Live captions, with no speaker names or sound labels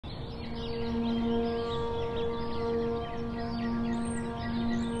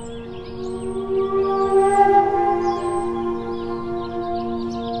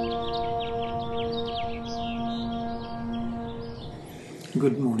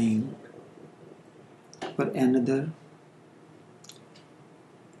morning for another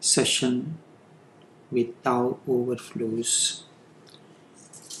session with Tao Overflows.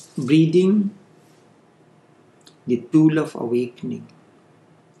 Breathing, the tool of awakening.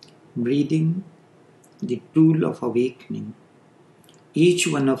 Breathing, the tool of awakening. Each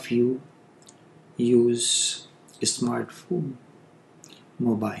one of you use a smartphone,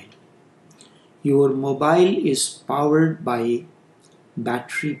 mobile. Your mobile is powered by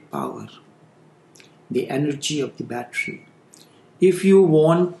battery power, the energy of the battery. If you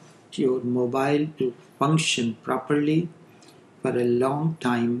want your mobile to function properly for a long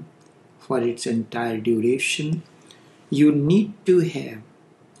time, for its entire duration, you need to have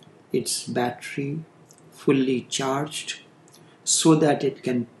its battery fully charged so that it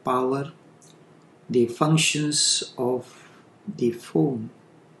can power the functions of the phone.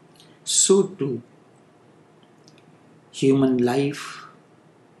 So too, human life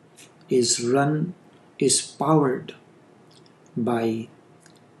is powered by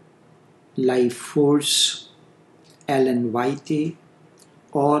life force, L&YT,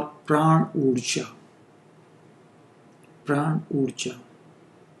 or Pran Urja. Pran Urja.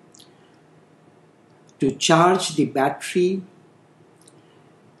 To charge the battery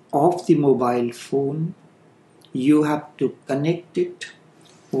of the mobile phone, you have to connect it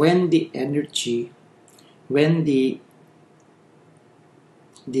when the energy, when the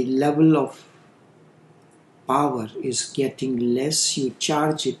level of power is getting less, you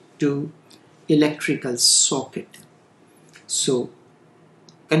charge it to electrical socket. So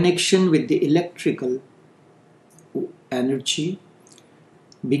connection with the electrical energy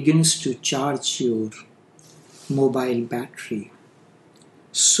begins to charge your mobile battery.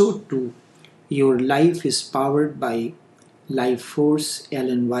 So too, your life is powered by life force,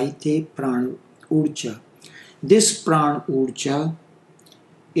 L&YT, Pran Urja. This Pran Urja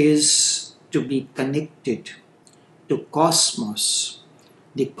is to be connected to cosmos,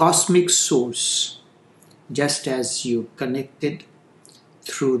 the cosmic source, just as you connected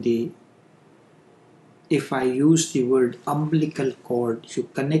through the, if I use the word umbilical cord, you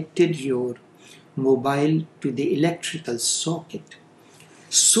connected your mobile to the electrical socket.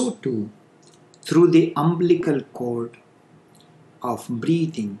 So too, through the umbilical cord of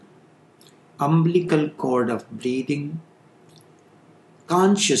breathing,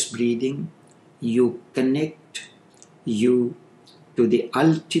 conscious breathing, you connect you to the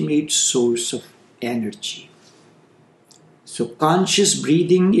ultimate source of energy. So conscious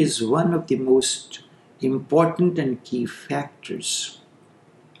breathing is one of the most important and key factors.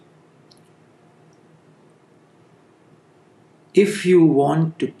 If you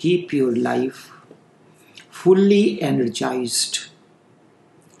want to keep your life fully energized,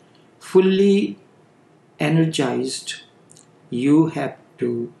 you have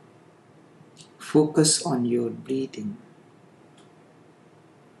to focus on your breathing.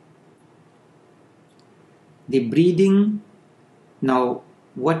 The breathing, now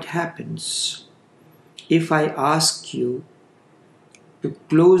what happens if I ask you to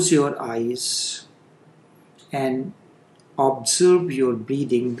close your eyes and observe your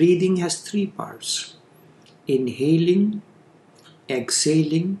breathing? Breathing has three parts: inhaling,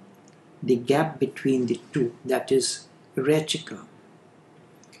 exhaling, the gap between the two, that is rechika.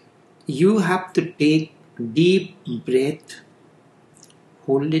 You have to take deep breath,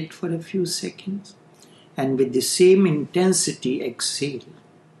 hold it for a few seconds, and with the same intensity exhale.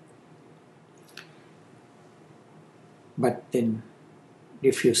 But then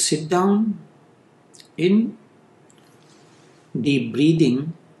if you sit down in deep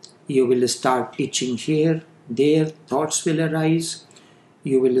breathing, you will start itching here, there, thoughts will arise,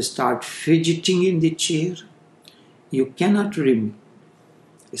 you will start fidgeting in the chair. You cannot remain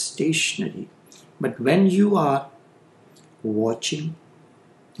stationary. But when you are watching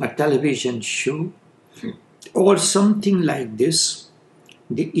a television show or something like this,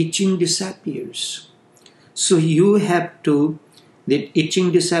 the itching disappears. So you have to, the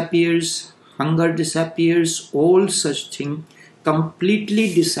itching disappears, hunger disappears, all such thing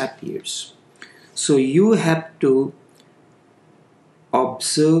completely disappears. So you have to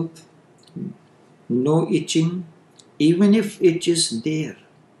observe no itching, even if it is there.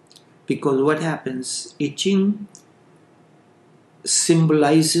 Because what happens, itching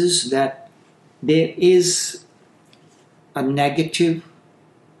symbolizes that there is a negative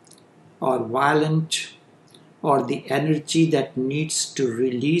or violent or the energy that needs to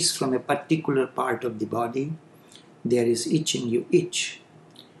release from a particular part of the body. There is itching, you itch.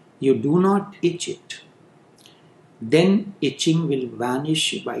 You do not itch it. Then itching will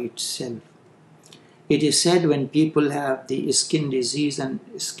vanish by itself. It is said when people have the skin disease and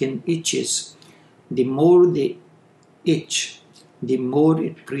skin itches, the more they itch, the more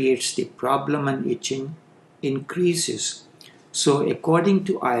it creates the problem, and itching increases. So according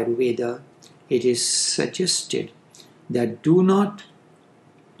to Ayurveda, it is suggested that do not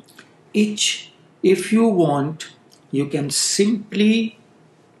itch. If you want, you can simply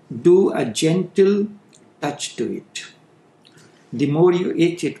do a gentle touch to it. The more you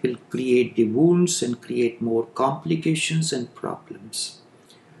itch, it will create the wounds and create more complications and problems.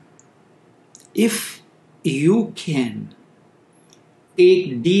 If you can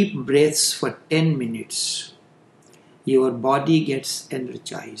take deep breaths for 10 minutes, your body gets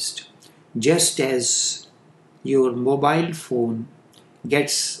energized. Just as your mobile phone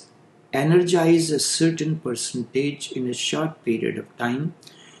gets energized a certain percentage in a short period of time,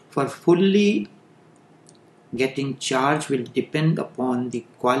 for fully getting charged will depend upon the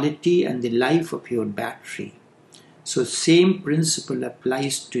quality and the life of your battery. So same principle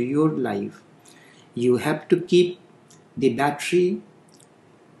applies to your life. You have to keep the battery.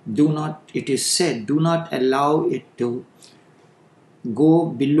 It is said, do not allow it to go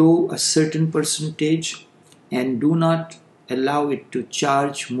below a certain percentage, and do not allow it to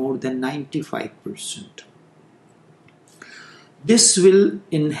charge more than 95%. This will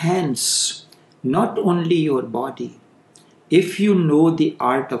enhance not only your body. If you know the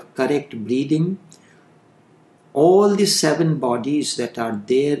art of correct breathing, all the 7 bodies that are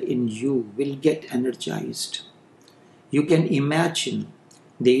there in you will get energized. You can imagine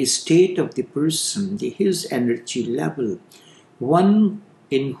the state of the person, his energy level, one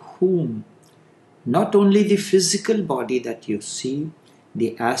in whom not only the physical body that you see,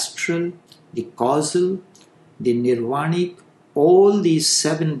 the astral, the causal, the nirvanic, all these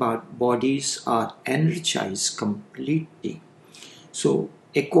 7 bodies are energized completely. So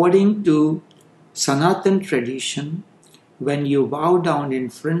according to Sanatan tradition, when you bow down in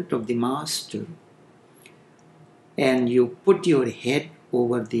front of the master and you put your head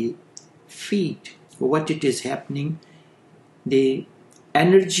over the feet, what it is happening, the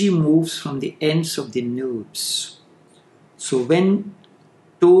energy moves from the ends of the nerves. So when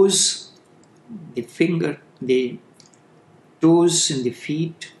toes, the toes in the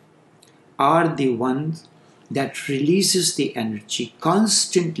feet are the ones that releases the energy,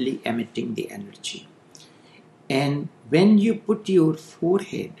 constantly emitting the energy. And when you put your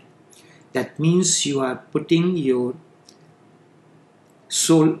forehead, that means you are putting your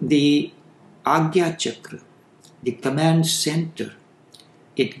soul, the Agya Chakra, the command center,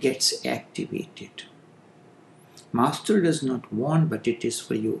 it gets activated. Master does not want, but it is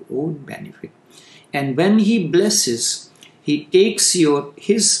for your own benefit. And when he blesses, he takes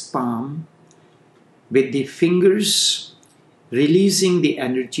his palm with the fingers, releasing the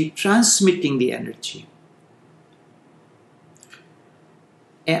energy, transmitting the energy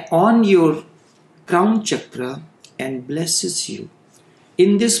on your crown chakra and blesses you.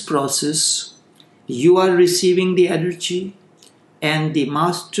 In this process, you are receiving the energy, and the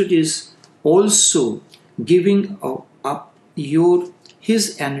master is also giving up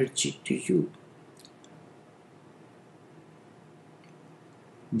his energy to you.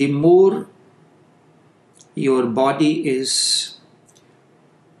 The more your body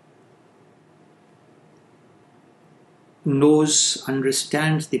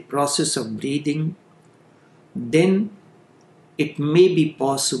understands the process of breathing, then it may be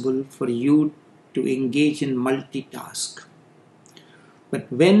possible for you to engage in multitask. But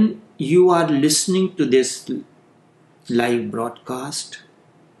when you are listening to this live broadcast,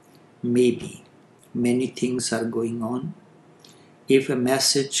 maybe many things are going on. If a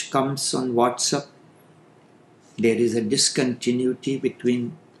message comes on WhatsApp, there is a discontinuity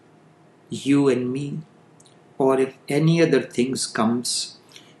between you and me, or if any other things comes,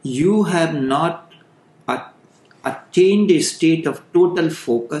 you have not attained a state of total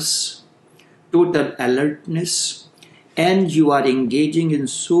focus, total alertness, and you are engaging in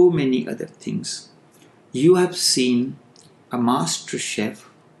so many other things. You have seen a master chef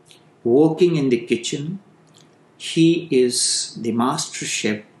working in the kitchen. He is the master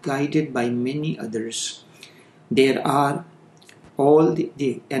chef, guided by many others. There are all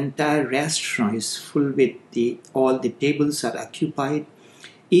the entire restaurant is full with all the tables are occupied.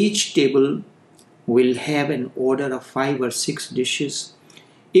 Each table will have an order of 5 or 6 dishes.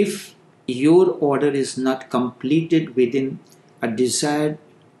 If your order is not completed within a desired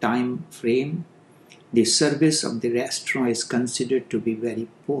time frame, the service of the restaurant is considered to be very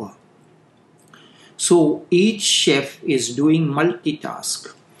poor. So each chef is doing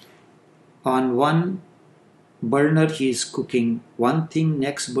multitask. On one burner he is cooking one thing,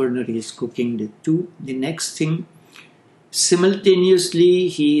 next burner he is cooking the next thing. Simultaneously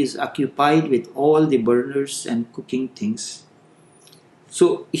he is occupied with all the burners and cooking things.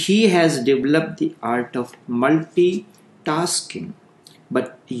 So he has developed the art of multitasking,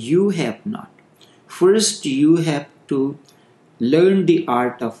 but you have not. First you have to learn the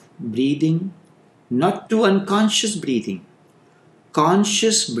art of breathing, not to unconscious breathing,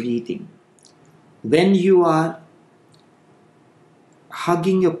 conscious breathing. When you are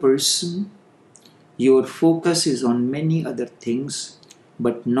hugging a person, your focus is on many other things,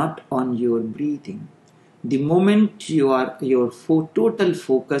 but not on your breathing. The moment your total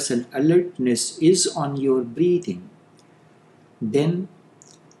focus and alertness is on your breathing, then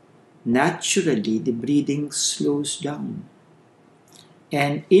naturally the breathing slows down.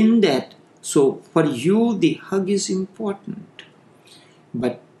 And in that, so for you the hug is important,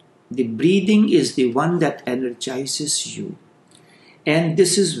 but the breathing is the one that energizes you. And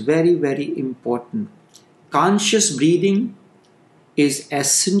this is very, very important. Conscious breathing is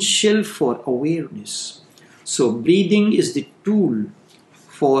essential for awareness. So breathing is the tool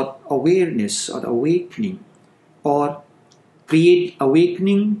for awareness or awakening, or create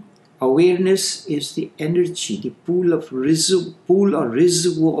awakening. Awareness is the energy, the pool or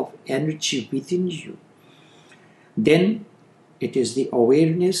reservoir of energy within you. Then it is the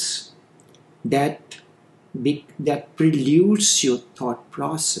awareness that preludes your thought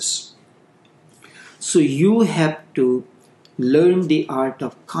process. So you have to learn the art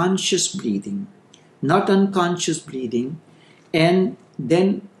of conscious breathing, not unconscious breathing, and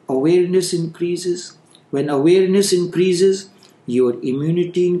then awareness increases. When awareness increases, your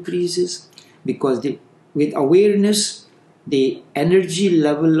immunity increases, because with awareness, the energy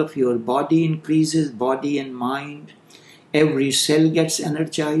level of your body increases, body and mind. Every cell gets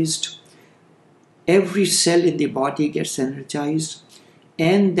energized. Every cell in the body gets energized,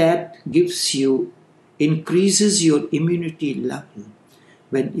 and that increases your immunity level.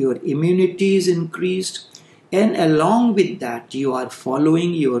 When your immunity is increased, and along with that you are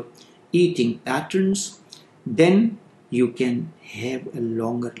following your eating patterns, then you can have a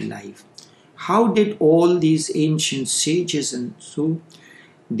longer life. How did all these ancient sages and so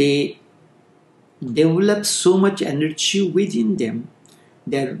they developed so much energy within them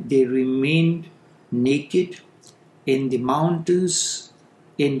that they remained naked in the mountains,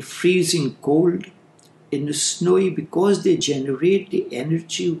 in freezing cold, in the snowy, because they generate the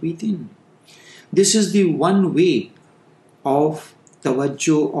energy within. This is the one way of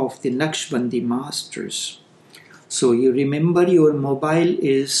Tawajjuh of the Naqshbandi masters. So you remember your mobile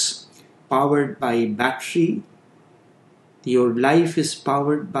is powered by battery, your life is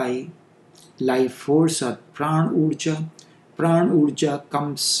powered by life force or Pran Urja. Pran Urja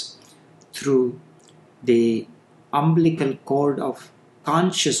comes through the umbilical cord of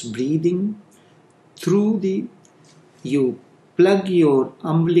conscious breathing. You plug your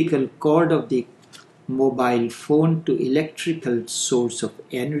umbilical cord of the mobile phone to electrical source of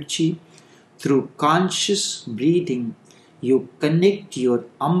energy. Through conscious breathing, you connect your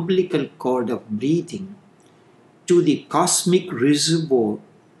umbilical cord of breathing to the cosmic reservoir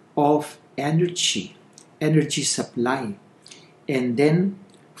of energy supply, and then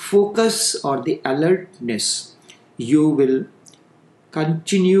focus or the alertness, you will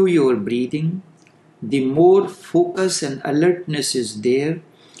continue your breathing. The more focus and alertness is there,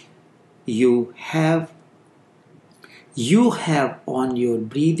 you have on your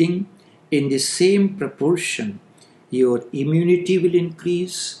breathing, in the same proportion, your immunity will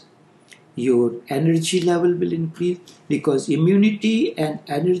increase, your energy level will increase, because immunity and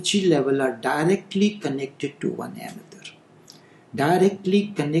energy level are directly connected to one another.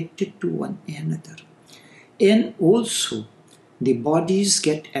 And also, the bodies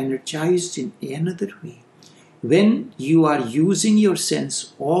get energized in another way. When you are using your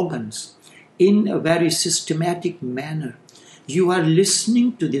sense organs in a very systematic manner, you are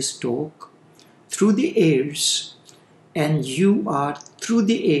listening to this talk through the ears, and you are through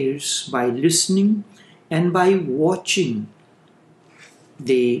the ears by listening and by watching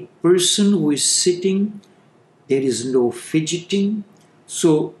the person who is sitting. There is no fidgeting.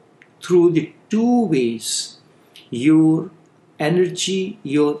 So through the two ways, your energy,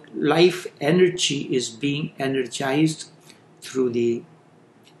 your life energy is being energized through the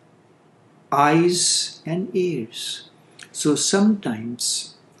eyes and ears. So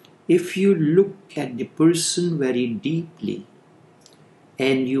sometimes, if you look at the person very deeply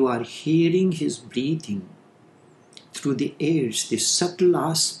and you are hearing his breathing through the ears, the subtle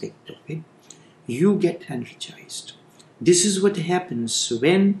aspect of it, you get energized. This is what happens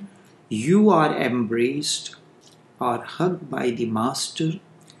when you are embraced or hugged by the master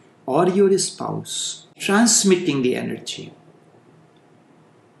or your spouse, transmitting the energy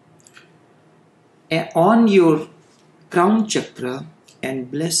on your crown chakra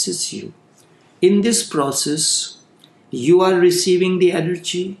and blesses you. In this process, you are receiving the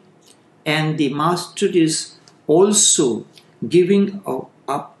energy and the master is also giving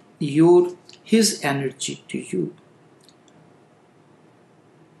up his energy to you.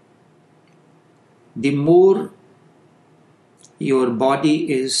 The more your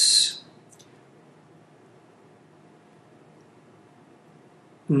body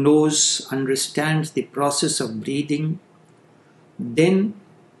understands the process of breathing, then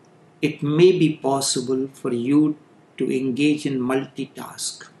it may be possible for you to engage in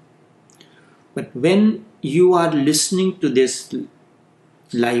multitask. But when you are listening to this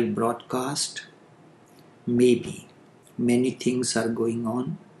live broadcast, maybe many things are going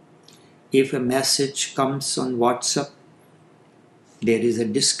on. If a message comes on WhatsApp, there is a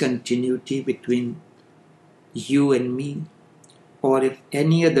discontinuity between you and me, or if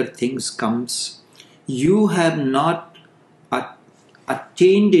any other things comes, you have not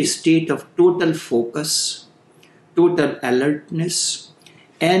attained a state of total focus, total alertness,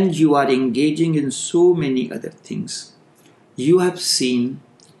 and you are engaging in so many other things. You have seen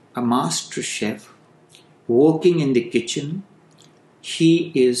a master chef working in the kitchen.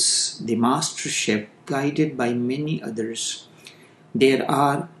 He is the master chef guided by many others. There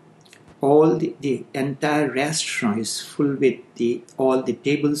are all the entire restaurant is full with all the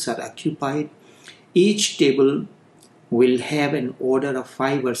tables are occupied. Each table will have an order of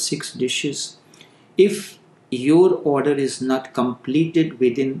 5 or 6 dishes. If your order is not completed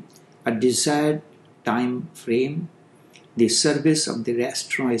within a desired time frame, the service of the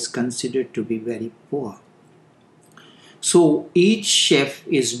restaurant is considered to be very poor. So each chef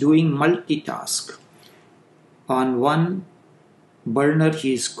is doing multitask. On one burner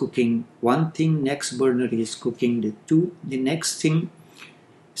he is cooking one thing, next burner he is cooking the next thing.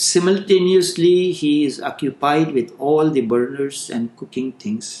 Simultaneously he is occupied with all the burners and cooking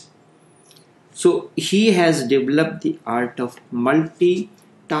things. So he has developed the art of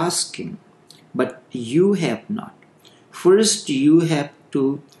multitasking, but you have not. First you have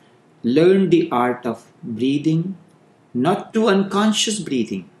to learn the art of breathing, not to unconscious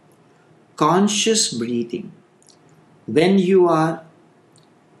breathing, conscious breathing. When you are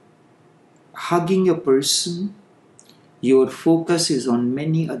hugging a person, your focus is on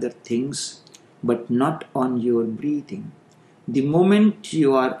many other things, but not on your breathing. The moment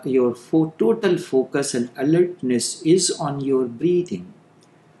your total focus and alertness is on your breathing,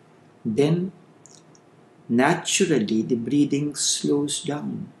 then naturally the breathing slows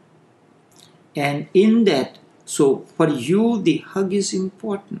down. And in that, so for you the hug is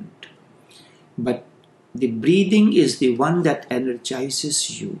important, but the breathing is the one that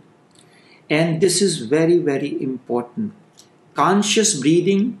energizes you. And this is very, very important. Conscious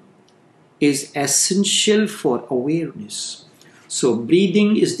breathing is essential for awareness. So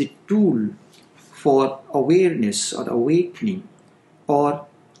breathing is the tool for awareness or awakening or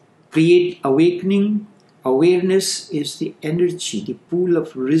create awakening. Awareness is the energy, the pool or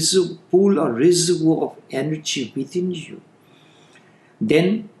reservoir of energy within you.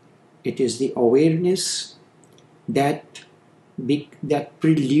 Then it is the awareness that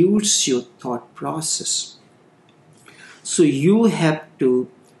preludes your thought process. So you have to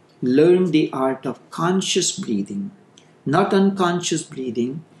learn the art of conscious breathing, not unconscious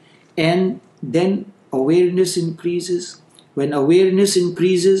breathing, and then awareness increases. When awareness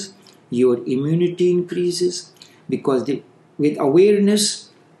increases, your immunity increases, because with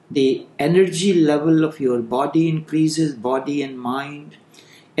awareness, the energy level of your body increases, body and mind.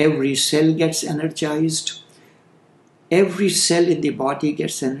 Every cell gets energized. Every cell in the body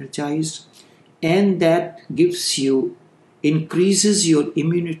gets energized, and that increases your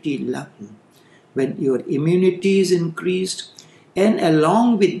immunity level. When your immunity is increased, and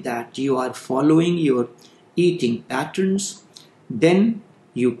along with that you are following your eating patterns, then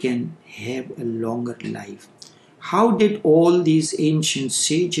you can have a longer life. How did all these ancient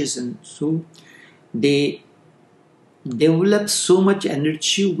sages and so they developed so much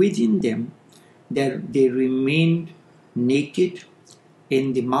energy within them that they remained naked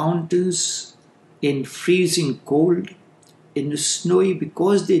in the mountains, in freezing cold, in snowy,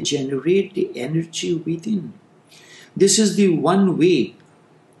 because they generate the energy within. This is the one way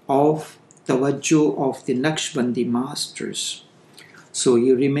of Tawajjuh of the Naqshbandi masters. So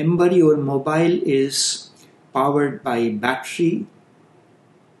you remember your mobile is powered by battery.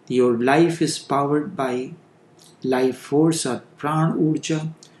 Your life is powered by life force or pran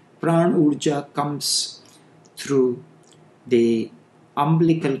urja. Pran urja comes through the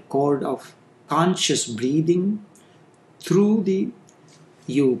umbilical cord of conscious breathing.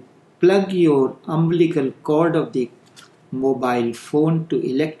 You plug your umbilical cord of the mobile phone to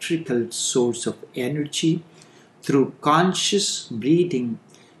electrical source of energy. Through conscious breathing,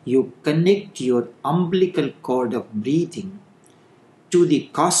 you connect your umbilical cord of breathing to the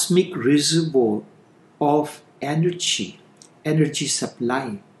cosmic reservoir of energy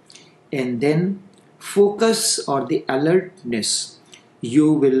supply, and then focus or the alertness.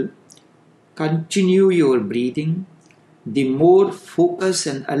 You will continue your breathing. The more focus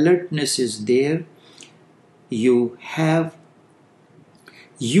and alertness is there, you have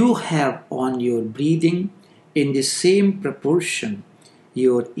on your breathing, in the same proportion,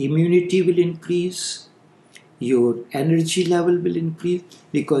 your immunity will increase, your energy level will increase,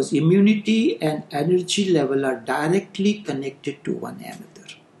 because immunity and energy level are directly connected to one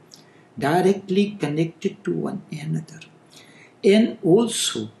another. And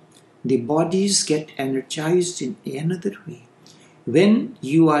also, the bodies get energized in another way. When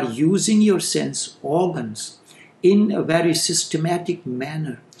you are using your sense organs in a very systematic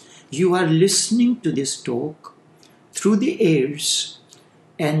manner, you are listening to this talk through the ears,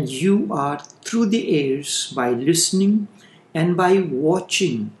 and you are through the ears by listening and by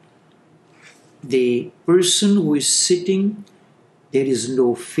watching the person who is sitting. There is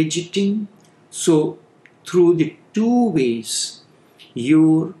no fidgeting. So through the two ways,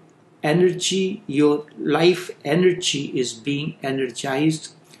 your energy, your life energy is being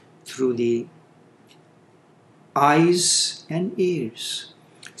energized through the eyes and ears.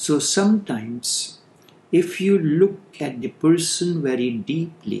 So sometimes, if you look at the person very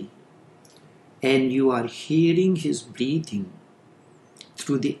deeply and you are hearing his breathing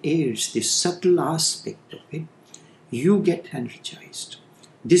through the ears, the subtle aspect of it, you get energized.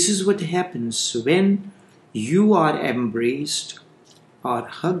 This is what happens when you are embraced or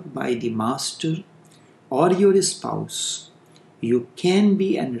hugged by the master or your spouse. You can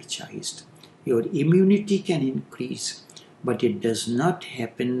be energized. Your immunity can increase, but it does not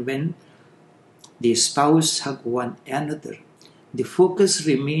happen when the spouse hug one another. The focus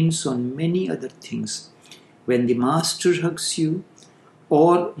remains on many other things. When the master hugs you,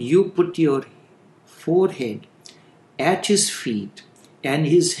 or you put your forehead at his feet and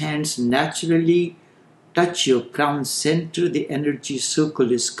his hands naturally touch your crown center, the energy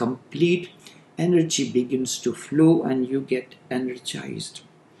circle is complete. Energy begins to flow and you get energized.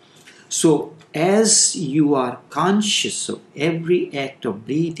 So as you are conscious of every act of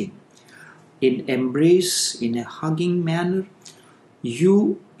breathing, in embrace, in a hugging manner,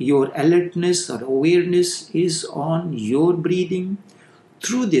 your alertness or awareness is on your breathing.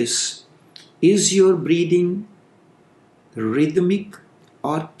 Through this, is your breathing rhythmic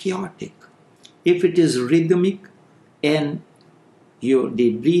or chaotic? If it is rhythmic and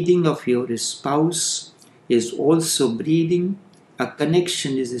the breathing of your spouse is also breathing, a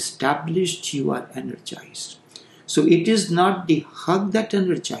connection is established, you are energized. So it is not the hug that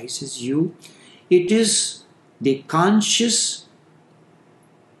energizes you, it is the conscious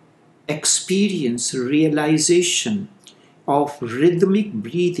experience, realization of rhythmic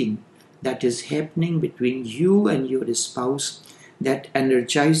breathing that is happening between you and your spouse that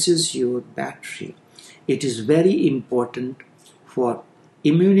energizes your battery. It is very important for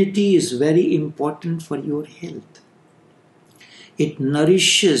immunity, is very important for your health. It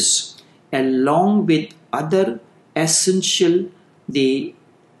nourishes along with other essential, the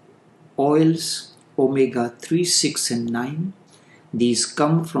oils, omega-3, 6 and 9. These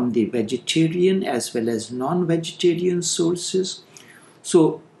come from the vegetarian as well as non-vegetarian sources.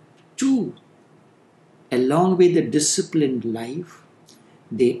 So two, along with a disciplined life,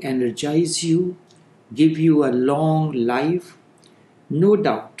 they energize you, give you a long life. No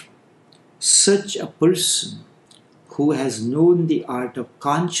doubt, such a person who has known the art of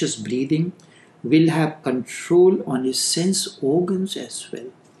conscious breathing will have control on his sense organs as well.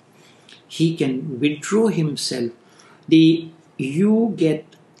 He can withdraw himself. You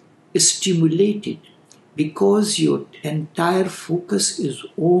get stimulated because your entire focus is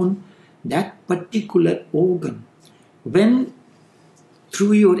on that particular organ. When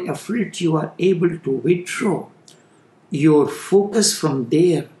through your effort you are able to withdraw your focus from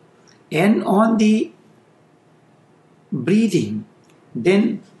there and on the breathing,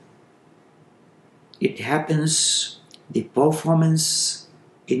 then it happens, the performance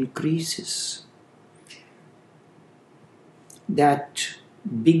increases. That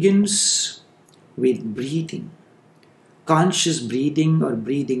begins with breathing, conscious breathing or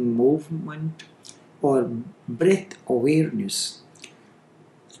breathing movement or breath awareness.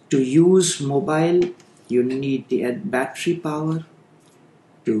 To use mobile, You need the battery power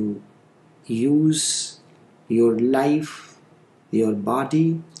to use your life, your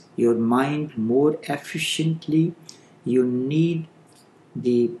body, your mind more efficiently. You need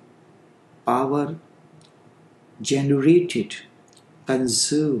the power generated,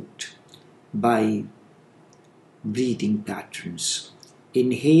 conserved by breathing patterns.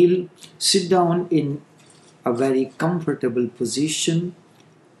 Inhale, sit down in a very comfortable position.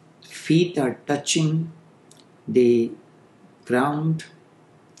 Feet are touching the ground,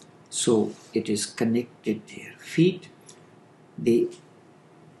 so it is connected there. The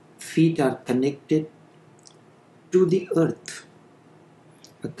feet are connected to the earth.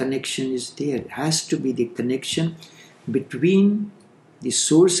 A connection is there. It has to be the connection between the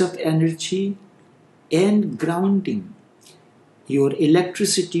source of energy and grounding. Your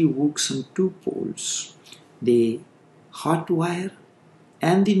electricity works on two poles, the hot wire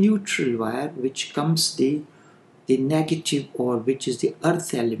and the neutral wire, which comes the negative, or which is the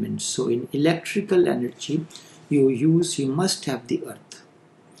earth element. So in electrical energy you must have the earth.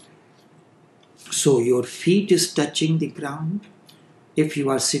 So your feet is touching the ground. If you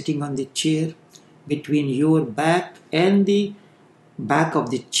are sitting on the chair, between your back and the back of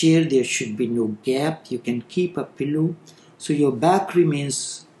the chair there should be no gap. You can keep a pillow so your back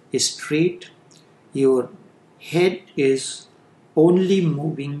remains straight. Your head is only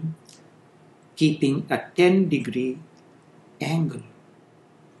moving, keeping a 10-degree angle.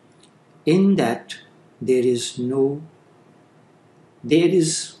 In that there is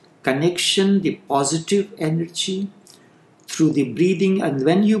connection, the positive energy through the breathing, and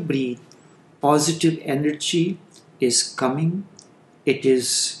when you breathe, positive energy is coming. It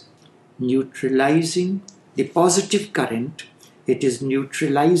is neutralizing the positive current. It is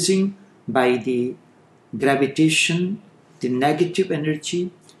neutralizing by the gravitation, the negative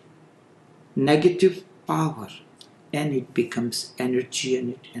energy, negative power, and it becomes energy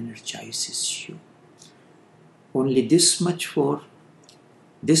and it energizes you. Only this much for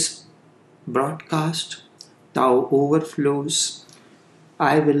this broadcast. Tao Overflows.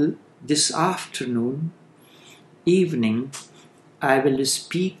 I will, this afternoon, evening, I will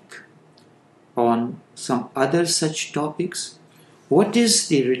speak on some other such topics. What is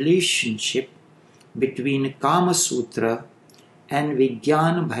the relationship between Kama Sutra and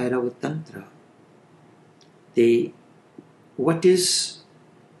Vijnana Bhairava Tantra? What is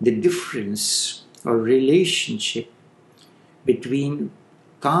the difference or relationship between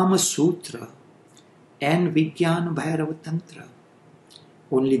Kama Sutra and Vijnana Bhairava Tantra?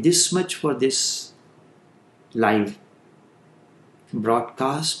 Only this much for this live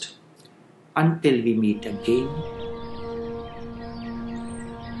broadcast. Until we meet again,